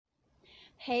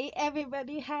Hey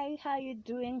everybody, hi, how you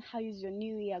doing? How is your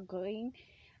new year going?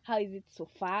 How is it so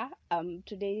far?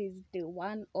 Today is day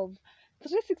one of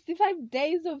 365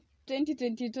 days of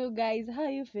 2022, guys. How are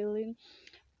you feeling?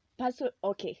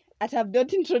 Okay, as I've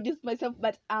not introduced myself,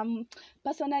 but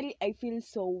personally I feel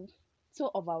so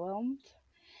overwhelmed.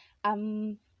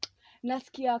 Um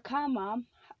nasikia kama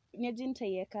niaje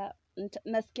nitaiweka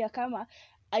nasikia kama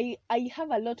I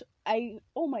have a lot. I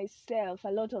owe myself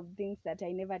a lot of things that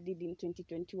I never did in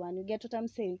 2021. You get what I'm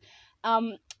saying?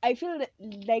 I feel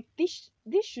like this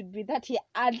should be that year.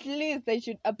 At least I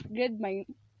should upgrade my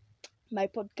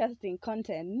podcasting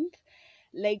content.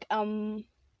 Like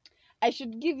I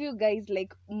should give you guys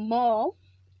like more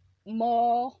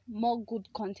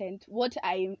good content. What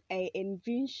I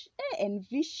envisioned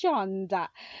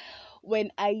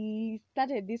when I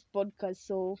started this podcast.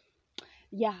 So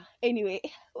yeah, anyway,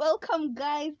 welcome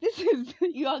guys. This is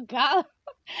your girl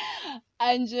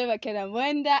Angela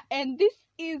Kenamwenda, and this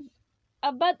is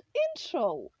a bad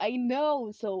intro, I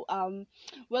know. So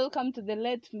welcome to the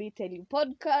Let Me Tell You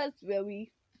podcast, where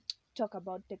we talk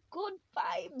about the good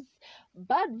vibes,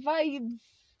 bad vibes,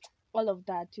 all of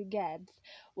that. You get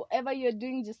whatever you're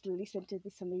doing, just listen to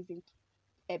this amazing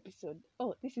episode.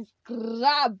 Oh, this is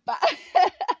crap.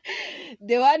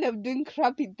 The one of doing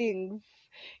crappy things.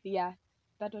 Yeah,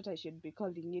 that's what I should be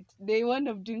calling it. The one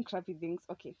of doing crappy things.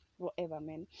 Okay, whatever,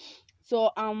 man. So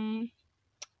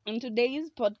in today's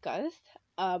podcast,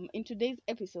 in today's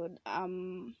episode,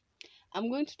 I'm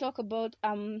going to talk about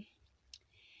things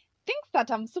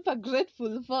that I'm super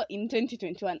grateful for in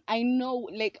 2021. I know,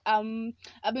 like I've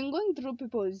been going through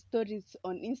people's stories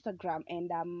on Instagram and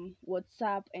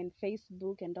WhatsApp and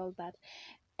Facebook and all that,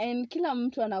 and kila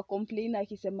mtu ana complain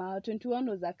akisema 2021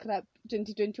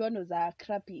 was a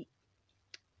crappy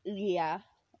year,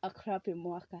 a crappy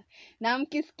mwaka. Na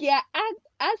mkisikia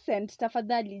accent,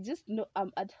 tafadhali just know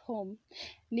I'm at home.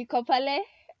 Niko pale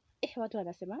watu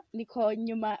wanasema niko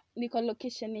nyuma, niko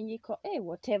location yenye iko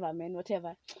whatever man,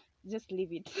 whatever, just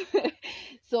leave it.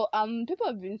 So people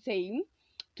have been saying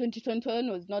 2021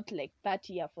 was not like that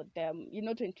year for them.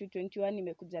 2021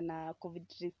 imekuja na covid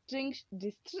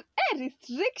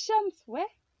restrictions.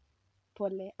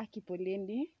 Pole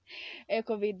akipoleni.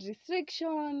 Covid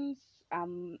restrictions,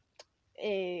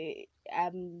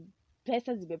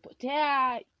 pesa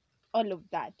zimepotea, all of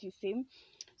that, you see.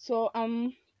 So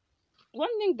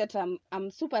one thing that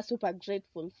I'm super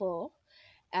grateful for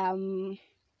in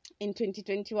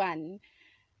 2021,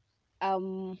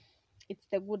 it's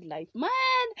the good life, man.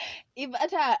 If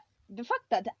the fact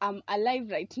that I'm alive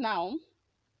right now,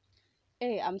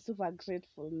 I'm super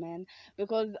grateful, man,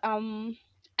 because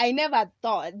I never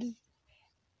thought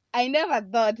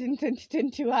in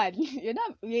 2021.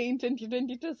 We're in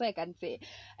 2022, so I can say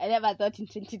I never thought in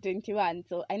 2021.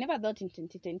 So I never thought in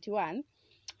 2021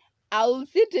 I'll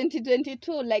see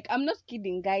 2022. Like, I'm not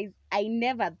kidding, guys. I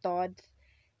never thought.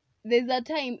 There's a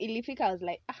time ilifika, I was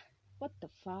like, what the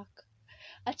fuck?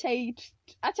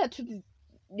 Acha tu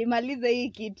nimalize hii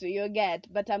kitu, you get.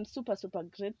 But I'm super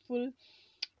grateful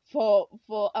for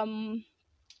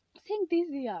saying this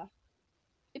year.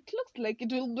 It looks like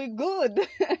it will be good.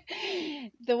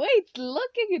 The way it's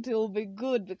looking, it will be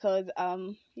good because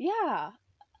yeah,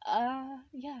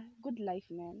 good life,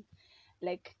 man.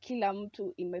 Like kila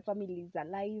mtu in my family is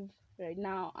alive right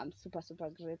now. I'm super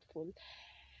grateful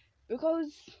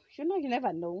because you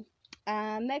never know.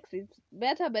 Next is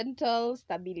better mental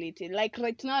stability. Like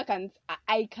right now,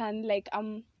 I can like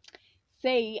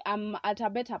say I'm at a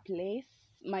better place.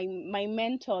 My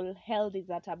mental health is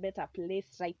at a better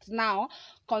place right now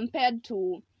compared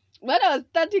to when I was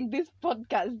starting this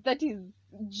podcast. That is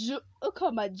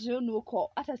kama June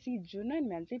huko, hata si June,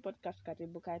 nimeanza hii podcast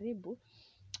karibu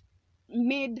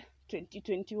mid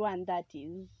 2021, that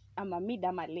is ama mid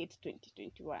ama late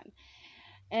 2021,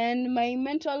 and my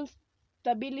mental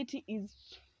stability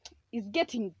is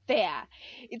getting there.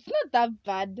 It's not that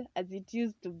bad as it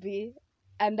used to be,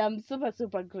 and I'm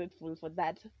super grateful for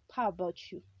that. How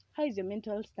about you? How is your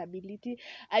mental stability?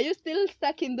 Are you still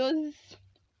stuck in those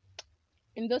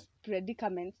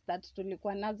predicaments that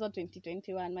tulikuwa nazo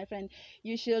 2021? My friend,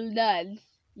 you should not.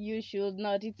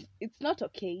 It's not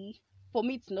okay. For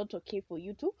me, it's not okay for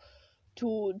you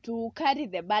to carry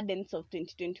the burdens of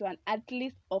 2021. At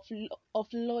least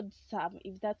offload some,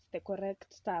 if that's the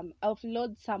correct term.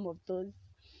 Offload some of those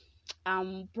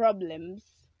problems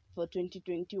for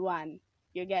 2021.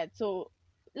 You get? So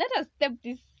let us step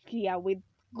this year with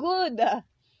good,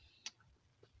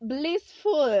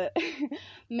 blissful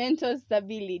mental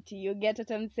stability. You get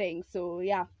what I'm saying? So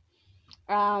yeah.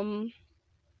 um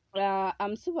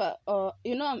I'm super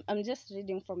I'm just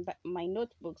reading from my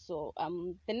notebook. So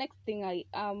the next thing, I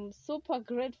am super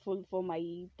grateful for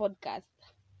my podcast.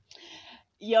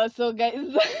 Yeah, so guys,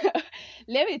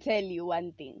 let me tell you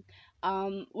one thing.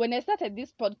 When I started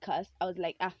this podcast, I was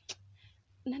like,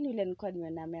 nani ule nilikuwa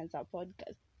nimeona ameanza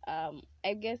podcast.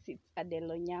 I guess it's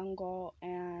Adelo Nyango,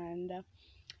 and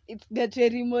it's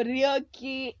Gateri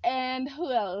Morioki, and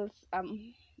who else?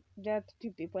 There are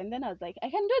two people, and then I was like, I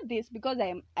can do this because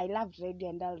I love radio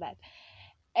and all that.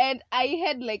 And I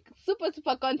had like super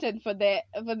content for the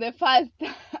first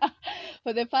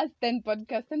for the first 10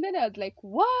 podcasts, and then I was like,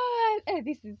 what?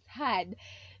 This is hard.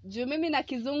 Juu mimi na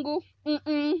kizungu,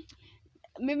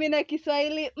 mimi na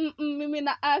Kiswahili, mimi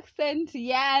na accent,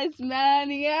 yes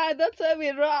man, yeah, that's where we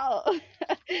roll.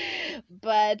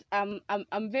 But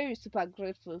I'm very super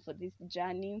grateful for this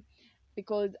journey,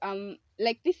 because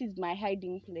like, this is my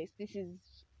hiding place. This is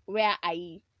where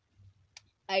I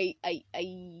I I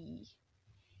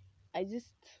I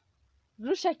just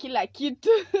rusha kila kitu.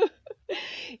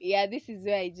 Yeah, this is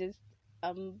where I just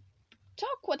um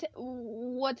talk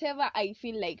whatever I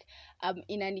feel like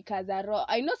inanikaza roho.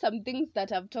 I know some things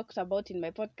that I've talked about in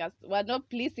my podcast were not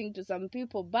pleasing to some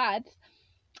people, but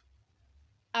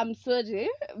I'm sorry,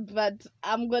 but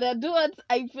I'm gonna do what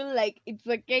I feel like it's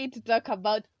okay to talk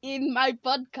about in my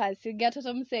podcast. You get what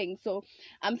I'm saying? So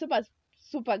I'm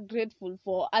super grateful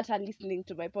for Ata listening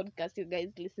to my podcast, you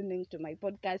guys listening to my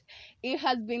podcast. It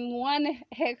has been one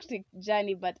hectic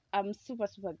journey, but I'm super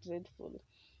grateful.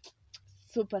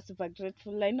 Super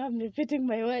grateful. I know I'm repeating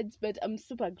my words, but I'm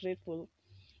super grateful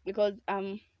because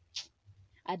I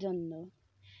don't know.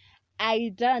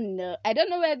 I don't know. I don't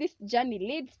know where this journey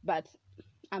leads, but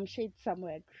I'm sure it's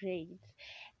somewhere great.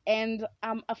 And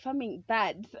I'm affirming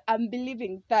that. I'm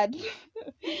believing that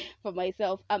for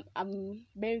myself. I'm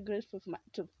very grateful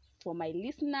for my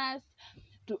listeners,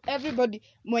 to everybody.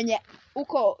 Mwenye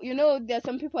uko, there are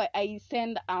some people I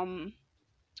send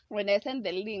when I send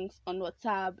the links on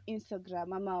WhatsApp, Instagram,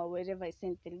 mama, or wherever I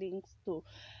send the links to.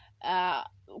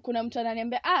 Kuna mtu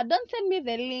ananiambia, don't send me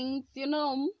the links,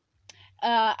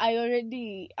 I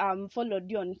already followed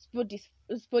you on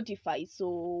Spotify,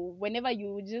 so whenever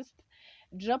you just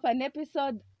drop an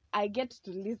episode, I get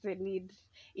to listen it.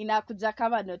 Inakuja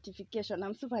kama notification.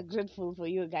 I'm super grateful for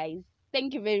you guys.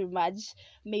 Thank you very much.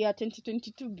 May your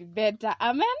 2022 be better.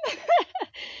 Amen.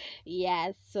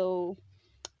 Yeah, so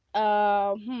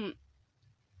I'm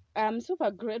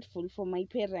super grateful for my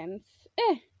parents.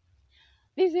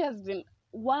 This year has been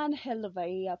one hell of a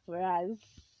year for us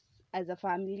as a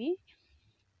family.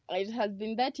 It has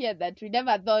been that year that we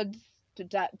never thought to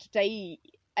tie.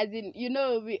 As in,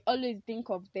 we always think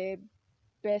of the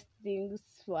best things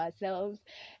for ourselves,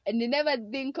 and we never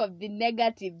think of the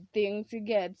negative things you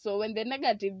get. So when the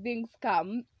negative things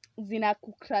come, zina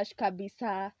kucrash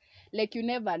kabisa, like you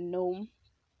never know.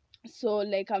 So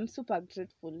like, I'm super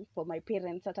grateful for my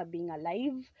parents that are being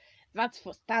alive. That's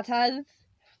for starters.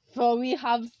 For we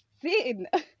have seen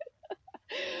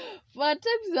for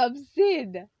times of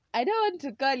sin. I don't want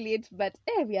to call it, but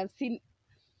we have seen.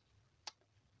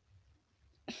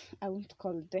 I won't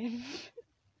call them.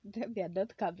 They are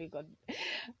not coming on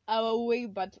our way,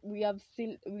 but we have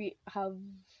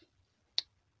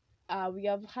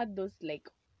had those like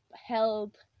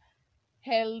health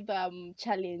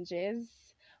challenges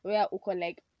where uko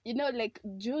like, like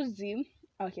juicy.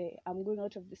 Okay, I'm going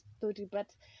out of the story, but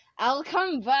I'll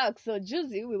come back. So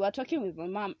juicy, we were talking with my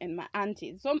mom and my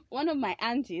aunties. So one of my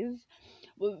aunties,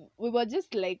 we were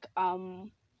just like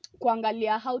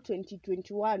kuangalia how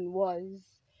 2021 was.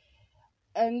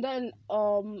 And then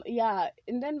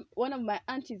and then one of my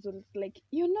aunties was like,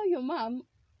 your mom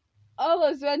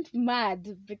almost went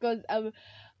mad because of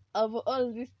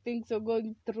all these things you're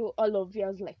going through, all of you. I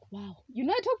was like, wow.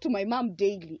 I talk to my mom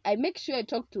daily. I make sure I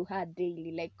talk to her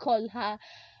daily, like call her,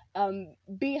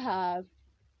 be her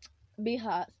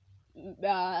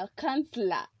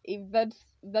counselor, if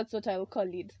that's what I'll call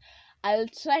it. I'll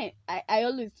try. I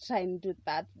always try and do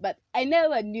that, but I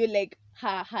never knew like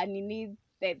her needs,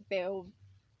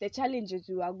 the challenges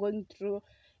we were going through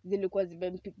zilikuwa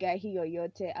zimempiga hiyo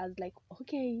yote. I was like,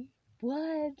 okay,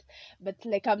 what? But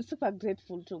like, I'm super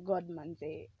grateful to God,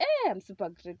 manze. I'm super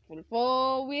grateful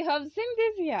for we have seen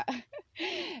this year.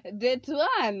 Date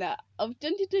 1 of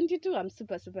 2022. I'm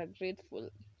super grateful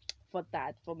for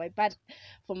that, for my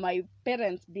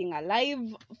parents being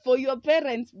alive, for your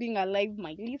parents being alive,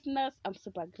 my listeners. I'm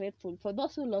super grateful for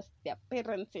those who lost their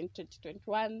parents in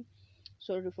 2021.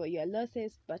 Sorry for your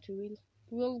losses, but we'll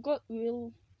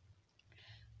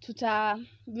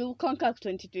we'll conquer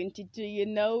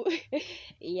 2022,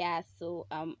 Yeah, so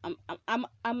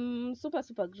I'm super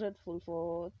super grateful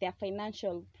for their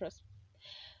financial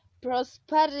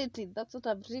prosperity. That's what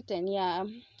I've written. Yeah,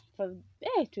 for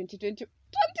 2020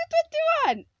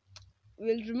 2021.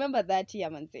 We'll remember that year,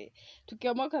 manze.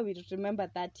 Tukiomoka, we'll remember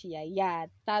that year. Yeah,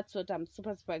 that's what I'm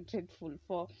super super grateful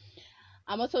for.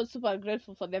 I'm also super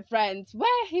grateful for the friends.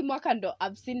 Where him wakando,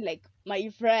 I've seen like my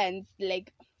friends,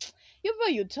 like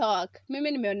you talk.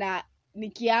 Mimi nimeona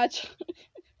nikiacha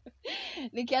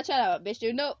nikiacha na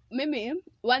mabeshte. Mimi,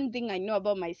 one thing I know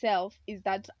about myself is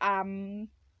that I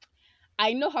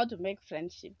know how to make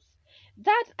friendships.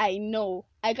 That I know.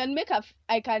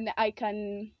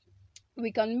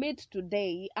 We can meet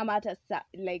today. I'm at Sai,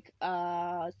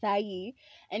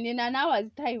 and in an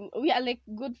hour's time we are like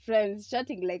good friends,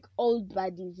 chatting like old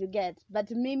buddies. You get,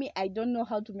 but Mimi, I don't know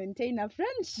how to maintain a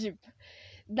friendship.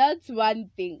 That's one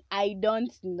thing I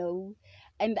don't know,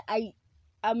 and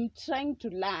I'm trying to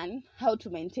learn how to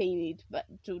maintain it, but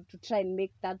to try and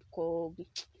make that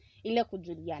ile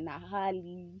kujuliana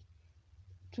hali,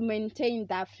 to maintain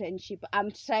that friendship.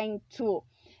 I'm trying to.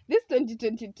 This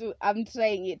 2022, I'm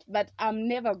trying it, but I'm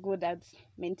never good at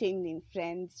maintaining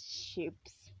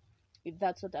friendships, if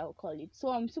that's what I'll call it. So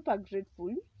I'm super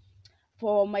grateful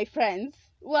for my friends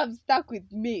who have stuck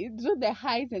with me through the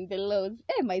highs and the lows.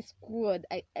 Hey, my squad,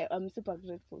 I'm super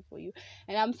grateful for you.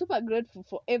 And I'm super grateful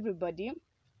for everybody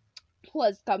who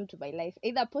has come to my life,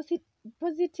 either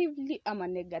positively or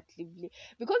negatively.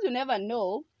 Because you never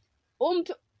know,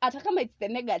 hata kama it's the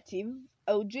negative,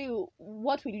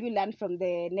 what will you learn from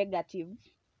the negative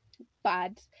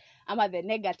part, ama the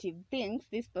negative things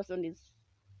this person is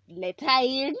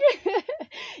letting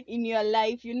in your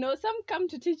life. Some come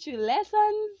to teach you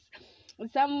lessons,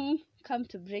 some come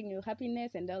to bring you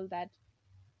happiness and all that.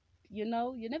 You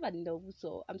never know.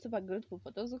 So I'm super grateful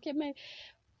for those who came in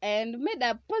and made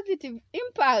a positive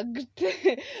impact.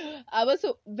 I'm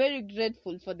also very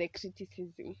grateful for the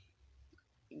criticism.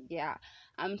 Yeah,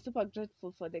 I'm super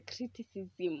grateful for the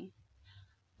criticism.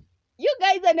 You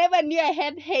guys, I never knew I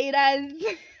had haters.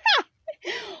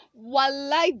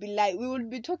 Wallahi bilai, we would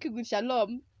be talking with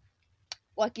Shalom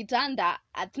wakitanda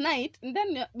at night, and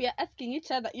then we are asking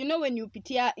each other, when you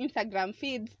pitia Instagram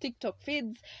feeds, TikTok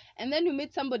feeds, and then you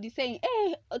meet somebody saying,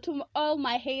 hey, to all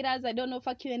my haters, I don't know,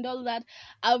 fuck you and all that.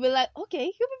 I'll be like, okay,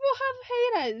 you people have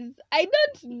haters. I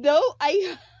don't know.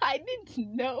 I didn't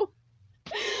know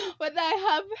but I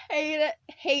have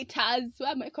haters.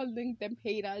 Why am I calling them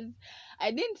haters?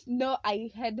 I didn't know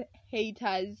I had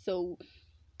haters, so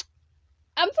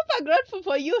I'm super grateful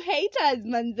for you haters,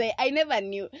 manze. I never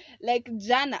knew. Like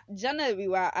Jana, we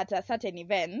were at a certain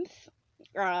event.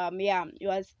 Yeah, we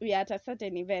were at a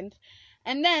certain event,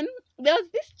 and then there was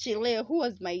this Chile who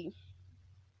was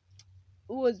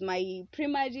my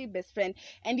primary best friend,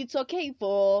 and it's okay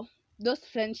for those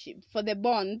friendships, for the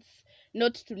bonds,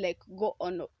 not to like go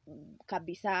on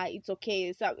kabisa. It's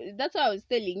okay. So that's why I was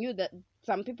telling you that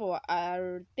some people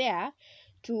are there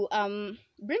to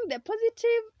bring the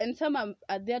positive, and some are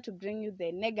there to bring you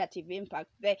the negative impact.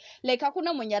 Like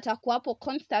hakuna mwenye atakuwa hapo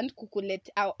constant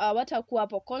kukuletea, watakuwa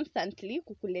hapo constantly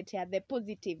kukuletea the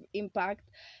positive impact.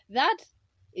 That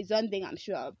is one thing I'm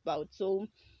sure about. So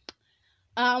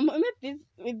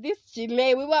with this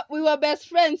Chile, we were best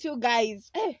friends, you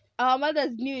guys. Hey, our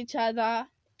mothers knew each other.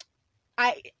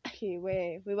 We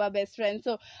were best friends.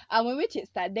 So we met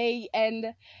yesterday,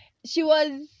 and she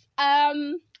was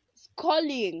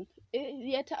calling.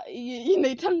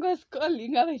 Itango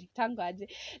calling,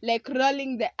 like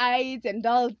rolling the eyes and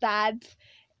all that.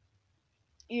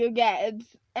 You get,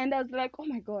 and I was like, oh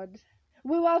my god,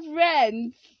 we were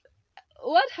friends.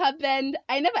 What happened?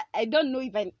 I don't know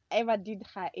if I ever did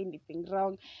her anything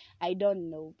wrong. I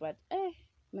don't know, but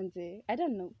manze, I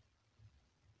don't know.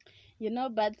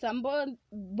 But some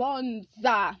bonds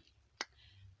are.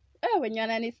 When you're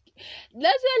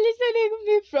that's why listening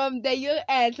me from the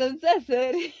US. I'm so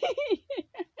sorry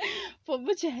for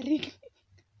butchering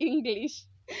English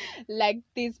like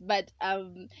this, but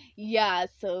yeah.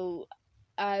 So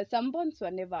some bonds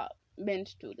were never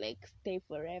meant to like stay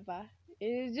forever.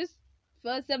 It's just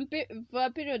for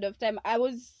a period of time. I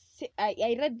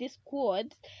read this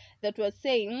quote that was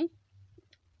saying,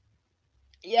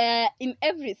 yeah, in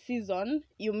every season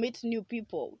you meet new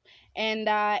people, and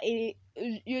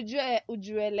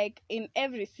ujue like in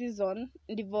every season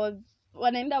ndivyo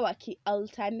wanaenda waki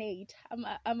alternate,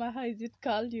 ama how is it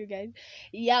called, you guys?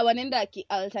 Yeah, wanaenda waki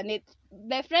alternate.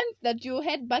 The friends that you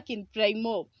had back in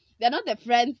Primo, they're not the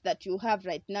friends that you have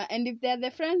right now, and if they're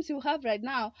the friends you have right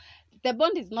now, the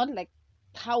bond is not like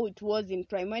how it was in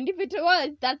Primo. And if it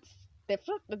was, that's the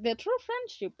true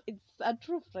friendship. It's a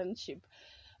true friendship.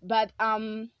 But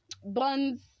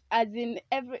bonds, as in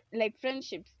every, like,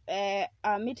 friendships,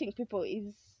 meeting people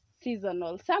is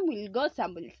seasonal. Some will go,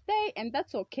 some will stay, and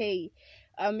that's okay.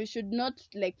 You should not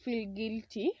like feel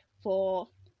guilty for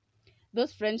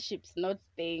those friendships not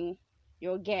staying.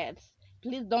 Your guests,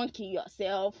 please don't kill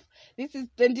yourself. This is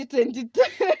 2022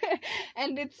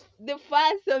 and it's the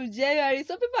 1st of January,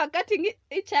 so people are cutting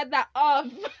each other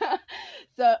off.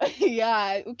 So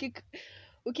yeah,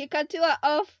 ukikatiwa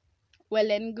off, well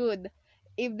and good.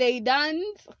 If they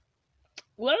don't,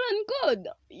 well and good,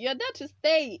 you're there to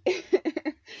stay.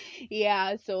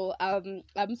 Yeah, so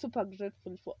I'm super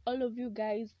grateful for all of you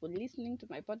guys for listening to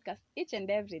my podcast each and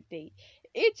every day.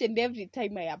 Each and every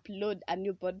time I upload a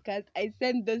new podcast, I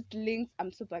send those links.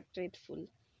 I'm super grateful.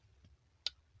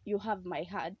 You have my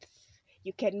heart.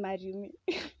 You can marry me.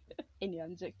 Anyway,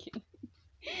 I'm joking.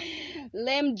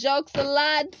 Lame jokes a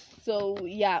lot. So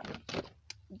yeah,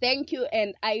 thank you,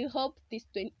 and I hope this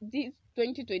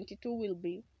 2022 will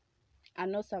be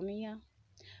an awesome year.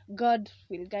 God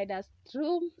will guide us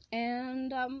through,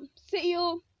 and see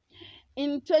you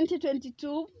in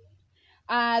 2022.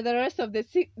 The rest of the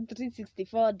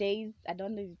 364 days. I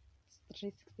don't know if it's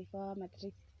 364 or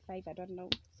 365. I don't know.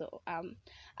 So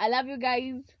I love you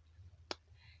guys.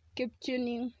 Keep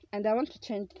tuning, and I want to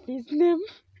change this name.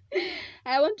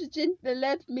 I want to change the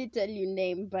Let Me Tell You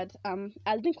name, but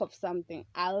I'll think of something.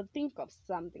 I'll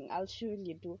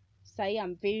surely do. Say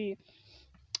I'm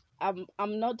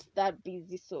not that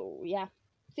busy, so yeah.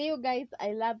 See you guys.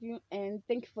 I love you, and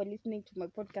thank you for listening to my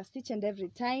podcast each and every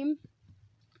time.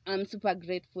 I'm super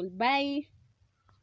grateful. Bye.